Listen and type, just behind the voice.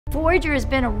Voyager has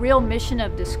been a real mission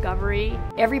of discovery.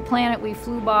 Every planet we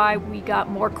flew by, we got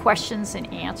more questions than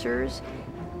answers.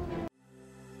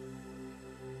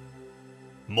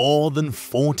 More than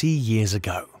 40 years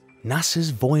ago,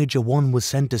 NASA's Voyager 1 was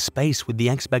sent to space with the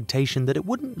expectation that it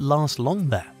wouldn't last long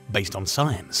there, based on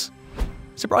science.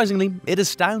 Surprisingly, it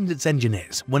astounds its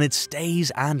engineers when it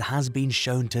stays and has been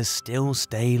shown to still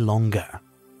stay longer.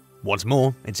 What's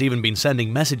more, it's even been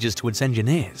sending messages to its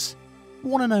engineers.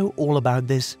 Want to know all about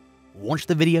this? Watch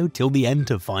the video till the end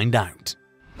to find out.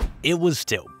 It was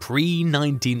still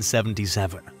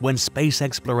pre-1977 when space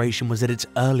exploration was at its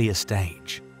earliest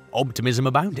stage. Optimism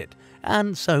abounded,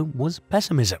 and so was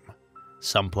pessimism.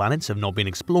 Some planets have not been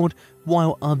explored,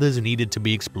 while others needed to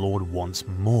be explored once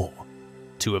more.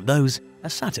 Two of those are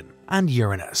Saturn and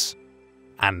Uranus.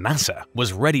 And NASA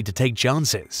was ready to take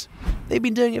chances. They've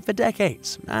been doing it for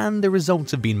decades, and the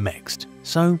results have been mixed.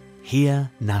 So here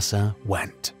NASA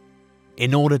went.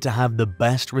 In order to have the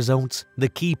best results, the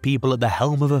key people at the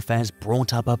helm of affairs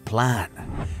brought up a plan.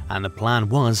 And the plan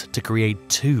was to create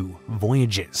 2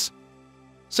 Voyagers.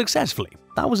 Successfully,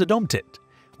 that was adopted.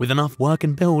 With enough work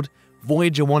and build,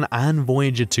 Voyager 1 and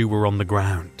Voyager 2 were on the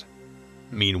ground.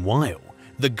 Meanwhile,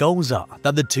 the goals are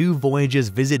that the 2 Voyagers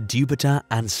visit Jupiter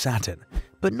and Saturn,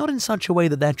 but not in such a way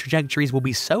that their trajectories will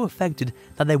be so affected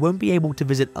that they won't be able to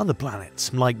visit other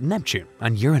planets like Neptune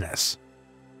and Uranus.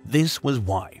 This was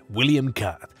why William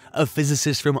Kurth, a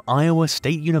physicist from Iowa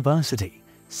State University,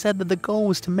 said that the goal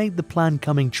was to make the plan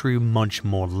coming true much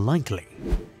more likely.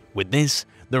 With this,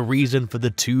 the reason for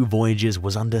the 2 Voyagers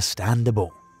was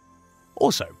understandable.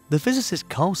 Also, the physicist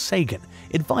Carl Sagan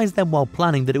advised them while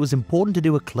planning that it was important to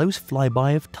do a close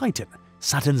flyby of Titan,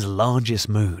 Saturn's largest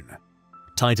moon.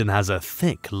 Titan has a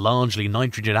thick, largely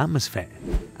nitrogen atmosphere,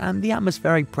 and the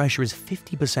atmospheric pressure is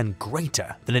 50%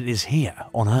 greater than it is here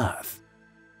on Earth.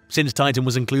 Since Titan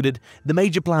was included, the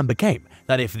major plan became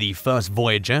that if the first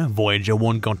Voyager, Voyager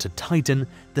 1, got to Titan,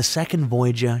 the second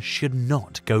Voyager should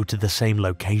not go to the same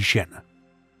location.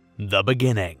 The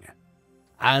beginning.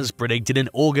 As predicted in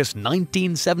August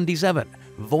 1977,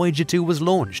 Voyager 2 was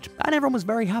launched, and everyone was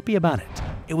very happy about it.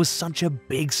 It was such a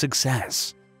big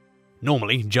success.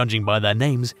 Normally, judging by their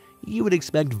names, you would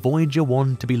expect Voyager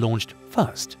 1 to be launched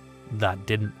first. That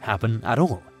didn't happen at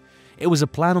all. It was a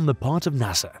plan on the part of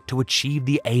NASA to achieve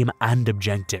the aim and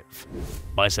objective.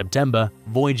 By September,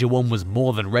 Voyager 1 was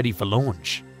more than ready for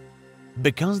launch.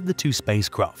 Because the 2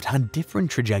 spacecraft had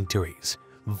different trajectories,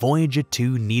 Voyager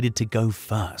 2 needed to go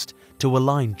first to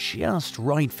align just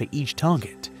right for each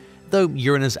target, though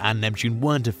Uranus and Neptune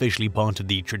weren't officially part of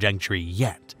the trajectory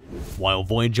yet, while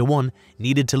Voyager 1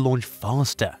 needed to launch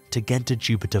faster to get to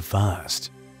Jupiter first.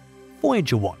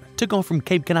 Voyager 1 took off from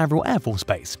Cape Canaveral Air Force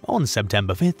Base on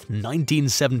September 5,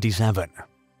 1977.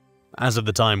 As of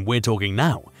the time we're talking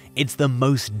now, it's the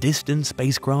most distant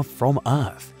spacecraft from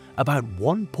Earth, about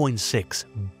 1.6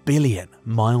 billion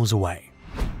miles away.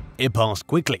 It passed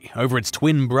quickly over its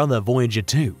twin brother Voyager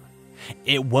 2.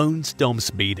 It won't stop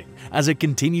speeding as it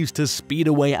continues to speed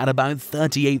away at about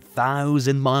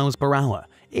 38,000 miles per hour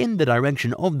in the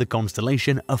direction of the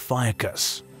constellation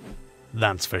Ophiuchus.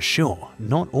 That's for sure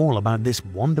not all about this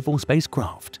wonderful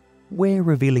spacecraft. We're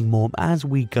revealing more as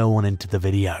we go on into the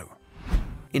video.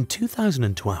 In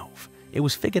 2012, it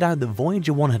was figured out that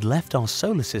Voyager 1 had left our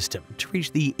solar system to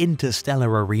reach the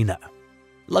interstellar arena.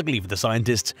 Luckily for the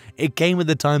scientists, it came at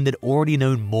the time they'd already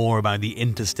known more about the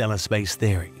interstellar space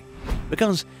theory,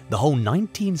 because the whole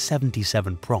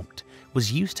 1977 prompt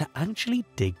was used to actually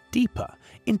dig deeper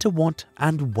into what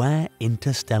and where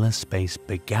interstellar space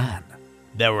began.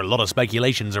 There were a lot of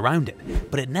speculations around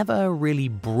it, but it never really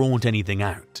brought anything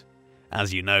out.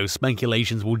 As you know,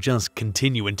 speculations will just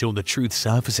continue until the truth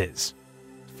surfaces.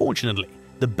 Fortunately,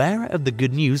 the bearer of the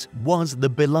good news was the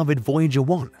beloved Voyager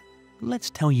 1. Let's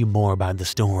tell you more about the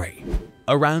story.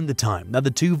 Around the time that the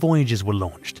 2 Voyagers were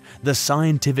launched, the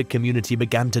scientific community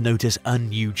began to notice a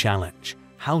new challenge: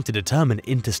 how to determine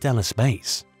interstellar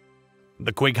space.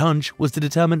 The quick hunch was to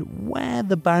determine where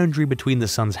the boundary between the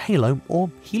Sun's halo or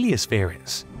heliosphere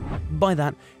is. By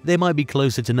that, they might be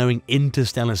closer to knowing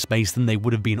interstellar space than they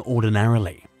would have been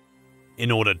ordinarily.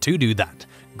 In order to do that,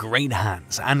 great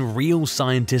hands and real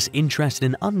scientists interested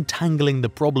in untangling the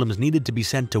problems needed to be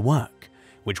sent to work,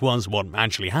 which was what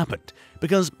actually happened,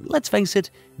 because let's face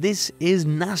it, this is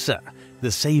NASA,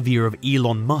 the savior of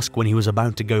Elon Musk when he was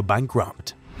about to go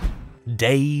bankrupt.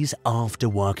 Days after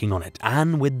working on it,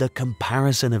 and with the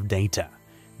comparison of data,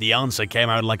 the answer came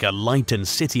out like a lightened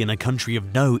city in a country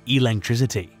of no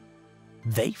electricity.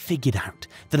 They figured out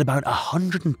that about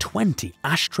 120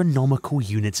 astronomical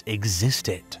units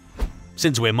existed.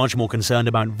 Since we're much more concerned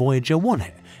about Voyager 1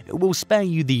 here, We'll spare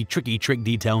you the tricky trick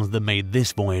details that made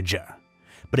this Voyager.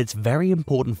 But it's very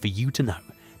important for you to know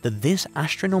that this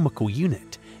astronomical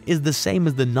unit is the same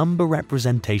as the number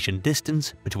representation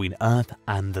distance between Earth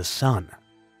and the Sun.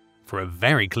 For a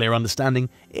very clear understanding,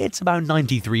 it's about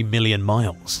 93 million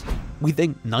miles. We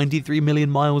think 93 million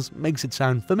miles makes it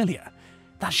sound familiar.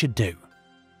 That should do.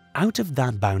 Out of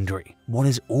that boundary, one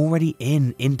is already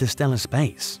in interstellar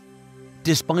space.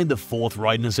 Despite the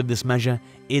forthrightness of this measure,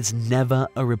 it's never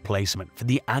a replacement for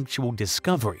the actual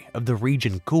discovery of the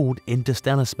region called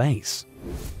interstellar space.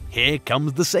 Here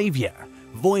comes the savior,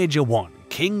 Voyager 1,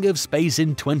 king of space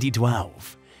in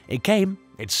 2012. It came,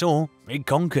 it saw, it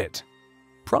conquered.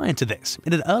 Prior to this,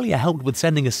 it had earlier helped with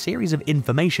sending a series of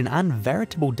information and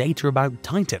veritable data about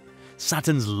Titan,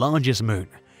 Saturn's largest moon,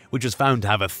 which was found to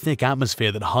have a thick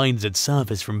atmosphere that hides its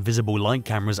surface from visible light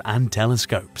cameras and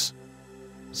telescopes.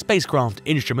 Spacecraft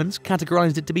instruments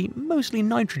categorized it to be mostly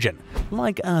nitrogen,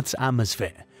 like Earth's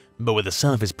atmosphere, but with a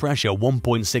surface pressure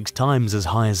 1.6 times as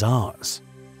high as ours.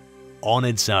 On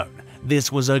its own,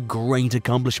 this was a great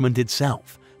accomplishment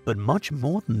itself, but much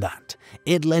more than that,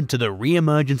 it led to the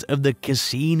re-emergence of the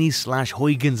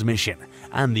Cassini/Huygens mission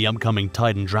and the upcoming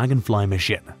Titan Dragonfly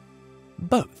mission.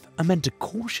 Both are meant to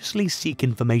cautiously seek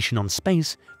information on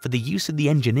space for the use of the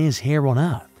engineers here on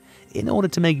Earth, in order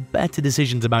to make better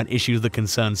decisions about issues that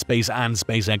concern space and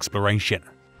space exploration.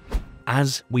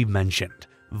 As we've mentioned,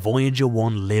 Voyager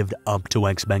 1 lived up to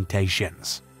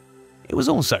expectations. It was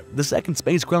also the second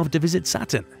spacecraft to visit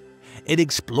Saturn. It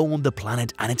explored the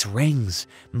planet and its rings,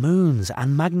 moons,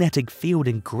 and magnetic field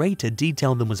in greater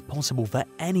detail than was possible for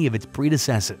any of its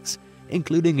predecessors,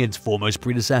 including its foremost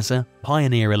predecessor,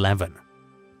 Pioneer 11.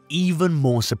 Even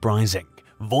more surprising,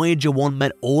 Voyager 1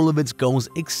 met all of its goals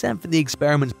except for the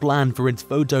experiments planned for its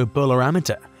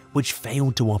photopolarimeter, which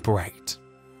failed to operate.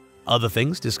 Other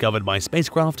things discovered by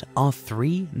spacecraft are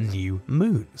 3 new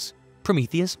moons,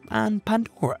 Prometheus and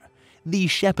Pandora, the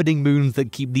shepherding moons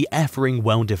that keep the F ring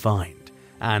well defined,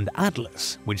 and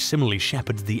Atlas, which similarly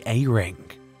shepherds the A ring.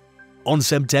 On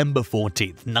September 14,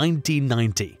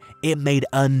 1990, it made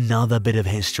another bit of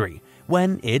history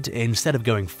when it, instead of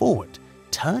going forward,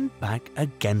 turned back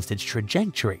against its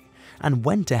trajectory and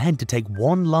went ahead to take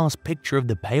one last picture of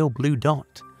the pale blue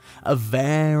dot, a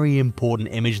very important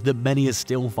image that many are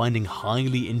still finding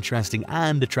highly interesting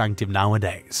and attractive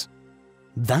nowadays.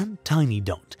 That tiny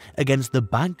dot against the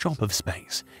backdrop of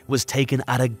space was taken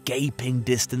at a gaping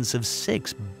distance of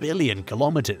 6 billion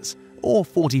kilometers, or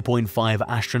 40.5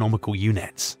 astronomical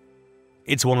units.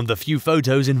 It's one of the few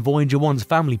photos in Voyager 1's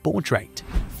family portrait,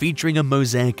 featuring a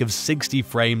mosaic of 60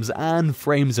 frames and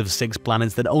frames of 6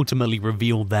 planets that ultimately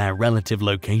reveal their relative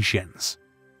locations.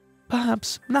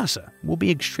 Perhaps NASA will be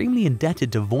extremely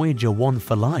indebted to Voyager 1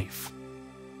 for life.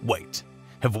 Wait,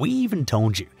 have we even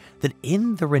told you that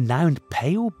in the renowned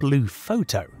pale blue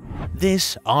photo,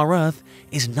 this, our Earth,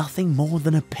 is nothing more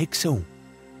than a pixel?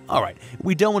 Alright,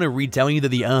 we don't want to retell you that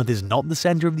the Earth is not the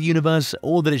center of the universe,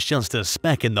 or that it's just a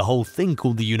speck in the whole thing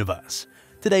called the universe.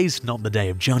 Today's not the day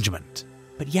of judgment.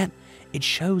 But yet, it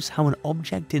shows how an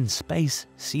object in space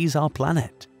sees our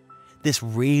planet. This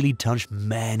really touched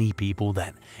many people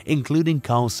then, including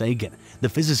Carl Sagan, the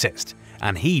physicist,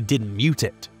 and he didn't mute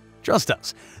it. Trust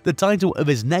us, the title of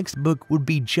his next book would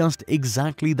be just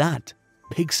exactly that,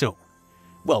 Pixel.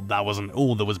 Well, that wasn't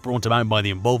all that was brought about by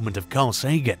the involvement of Carl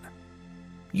Sagan.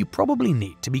 You probably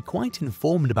need to be quite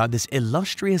informed about this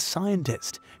illustrious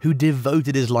scientist who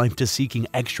devoted his life to seeking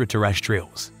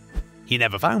extraterrestrials. He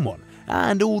never found one,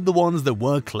 and all the ones that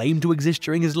were claimed to exist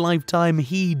during his lifetime,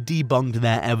 he debunked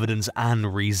their evidence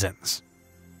and reasons.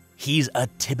 He's a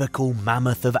typical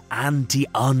mammoth of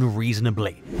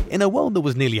anti-unreasonably, in a world that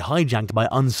was nearly hijacked by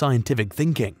unscientific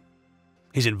thinking.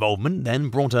 His involvement then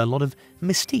brought a lot of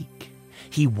mystique.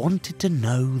 He wanted to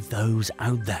know those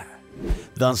out there.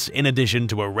 Thus, in addition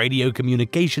to a radio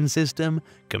communication system,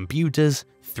 computers,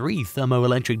 3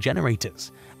 thermoelectric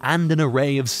generators, and an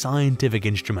array of scientific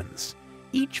instruments,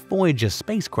 each Voyager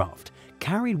spacecraft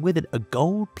carried with it a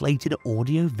gold-plated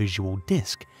audio-visual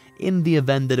disc in the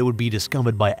event that it would be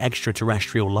discovered by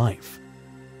extraterrestrial life.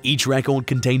 Each record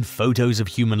contained photos of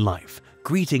human life,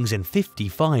 greetings in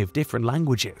 55 different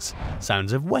languages,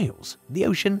 sounds of whales, the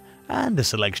ocean, and a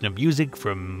selection of music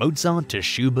from Mozart to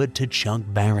Schubert to Chuck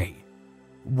Berry.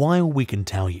 While we can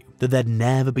tell you that they'd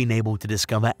never been able to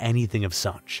discover anything of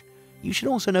such, you should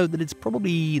also know that it's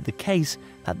probably the case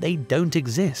that they don't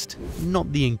exist,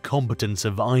 not the incompetence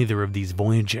of either of these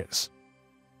Voyagers.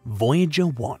 Voyager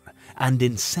 1 and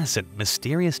incessant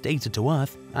mysterious data to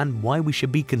Earth and why we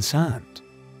should be concerned.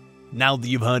 Now that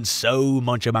you've heard so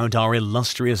much about our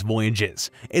illustrious Voyagers,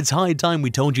 it's high time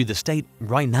we told you the state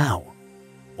right now.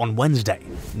 On Wednesday,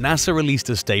 NASA released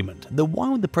a statement that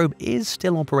while the probe is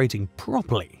still operating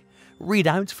properly,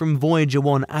 readouts from Voyager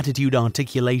 1 Attitude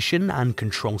Articulation and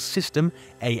Control System,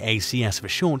 AACS for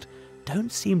short,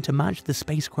 don't seem to match the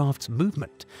spacecraft's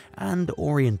movement and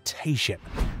orientation,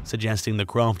 suggesting the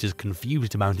craft is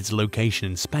confused about its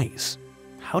location in space.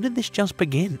 How did this just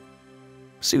begin?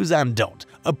 Suzanne Dott,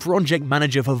 a project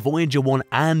manager for Voyager 1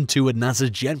 and 2 at NASA's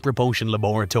Jet Propulsion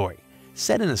Laboratory,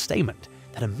 said in a statement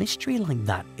that a mystery like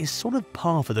that is sort of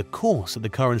par for the course at the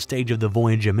current stage of the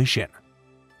Voyager mission.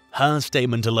 Her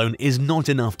statement alone is not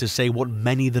enough to say what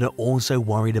many that are also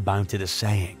worried about it are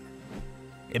saying.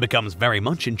 It becomes very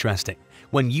much interesting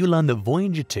when you learn that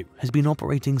Voyager 2 has been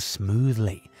operating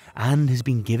smoothly and has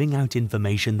been giving out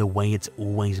information the way it's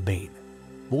always been.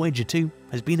 Voyager 2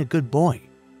 has been a good boy.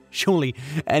 Surely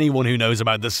anyone who knows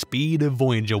about the speed of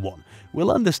Voyager 1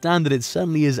 will understand that it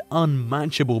certainly is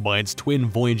unmatchable by its twin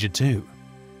Voyager 2.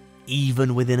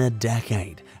 Even within a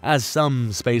decade, as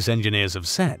some space engineers have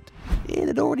said, it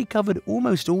had already covered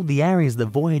almost all the areas that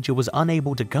Voyager was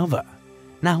unable to cover.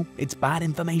 Now, it's bad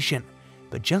information,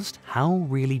 but just how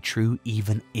really true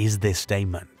even is this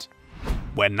statement?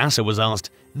 When NASA was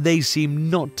asked, they seem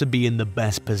not to be in the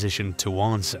best position to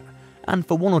answer. And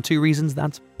for one or two reasons,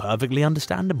 that's perfectly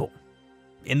understandable.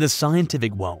 In the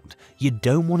scientific world, you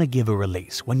don't want to give a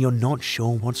release when you're not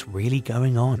sure what's really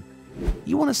going on.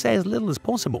 You want to say as little as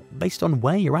possible based on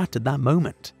where you're at that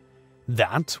moment.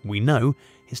 That, we know,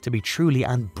 is to be truly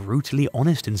and brutally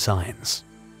honest in science.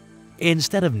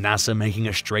 Instead of NASA making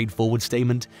a straightforward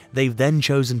statement, they've then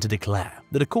chosen to declare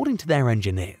that according to their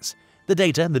engineers, the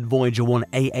data that Voyager 1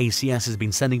 AACS has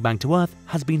been sending back to Earth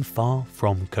has been far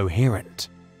from coherent.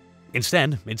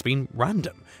 Instead, it's been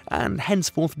random, and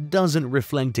henceforth doesn't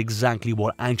reflect exactly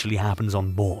what actually happens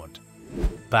on board.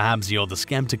 Perhaps you're the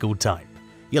skeptical type.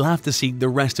 You'll have to seek the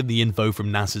rest of the info from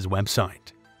NASA's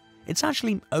website. It's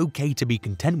actually okay to be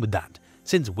content with that,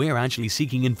 since we're actually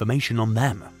seeking information on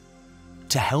them.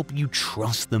 To help you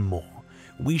trust them more,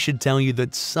 we should tell you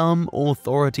that some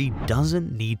authority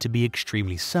doesn't need to be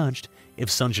extremely searched if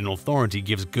such an authority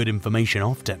gives good information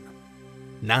often.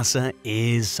 NASA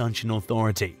is such an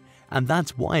authority, and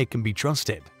that's why it can be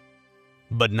trusted.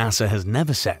 But NASA has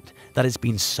never said that it's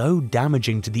been so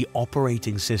damaging to the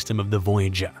operating system of the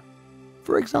Voyager.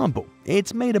 For example,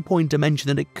 it's made a point to mention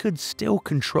that it could still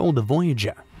control the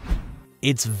Voyager.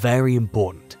 It's very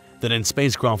important that in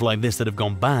spacecraft like this that have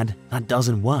gone bad, that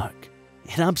doesn't work.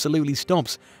 It absolutely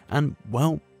stops, and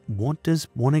well, what does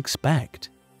one expect?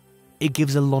 It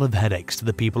gives a lot of headaches to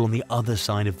the people on the other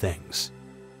side of things.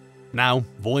 Now,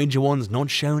 Voyager 1's not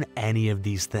shown any of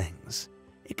these things.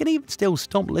 It can even still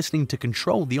stop listening to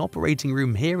control the operating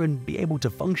room here and be able to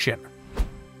function.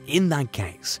 In that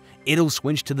case, it'll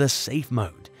switch to the safe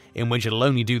mode, in which it'll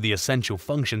only do the essential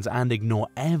functions and ignore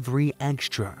every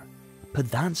extra. But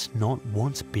that's not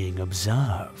what's being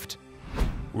observed.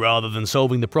 Rather than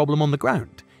solving the problem on the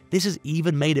ground, this has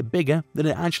even made it bigger than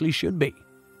it actually should be.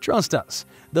 Trust us,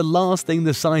 the last thing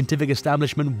the scientific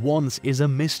establishment wants is a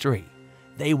mystery.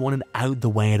 They want it out the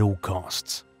way at all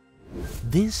costs.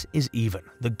 This is even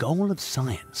the goal of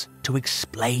science, to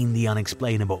explain the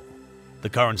unexplainable. The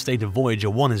current state of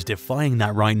Voyager 1 is defying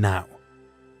that right now.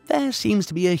 There seems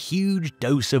to be a huge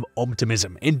dose of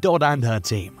optimism in Dott and her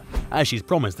team, as she's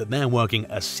promised that they're working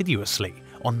assiduously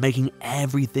on making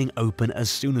everything open as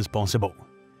soon as possible.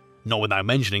 Not without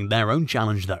mentioning their own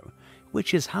challenge though,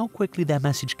 which is how quickly their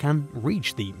message can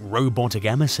reach the robotic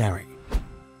emissary.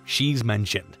 She's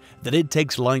mentioned that it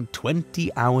takes like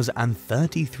 20 hours and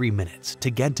 33 minutes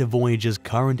to get to Voyager's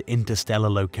current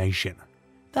interstellar location.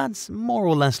 That's more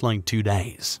or less like 2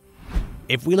 days.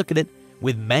 If we look at it,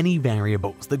 with many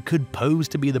variables that could pose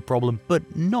to be the problem but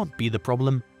not be the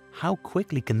problem, how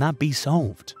quickly can that be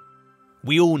solved?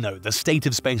 We all know the state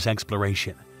of space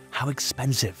exploration, how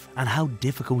expensive and how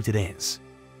difficult it is.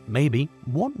 Maybe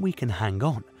what we can hang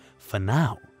on, for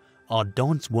now, are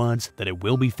Dott's words that it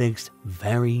will be fixed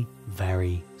very,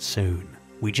 very soon.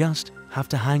 We just have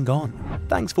to hang on.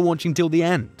 Thanks for watching till the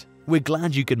end. We're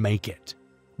glad you could make it.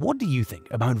 What do you think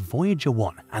about Voyager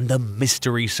 1 and the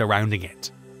mystery surrounding it?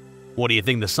 What do you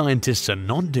think the scientists are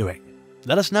not doing?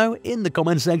 Let us know in the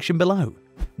comment section below.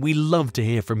 We love to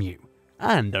hear from you.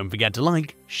 And don't forget to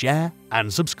like, share,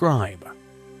 and subscribe.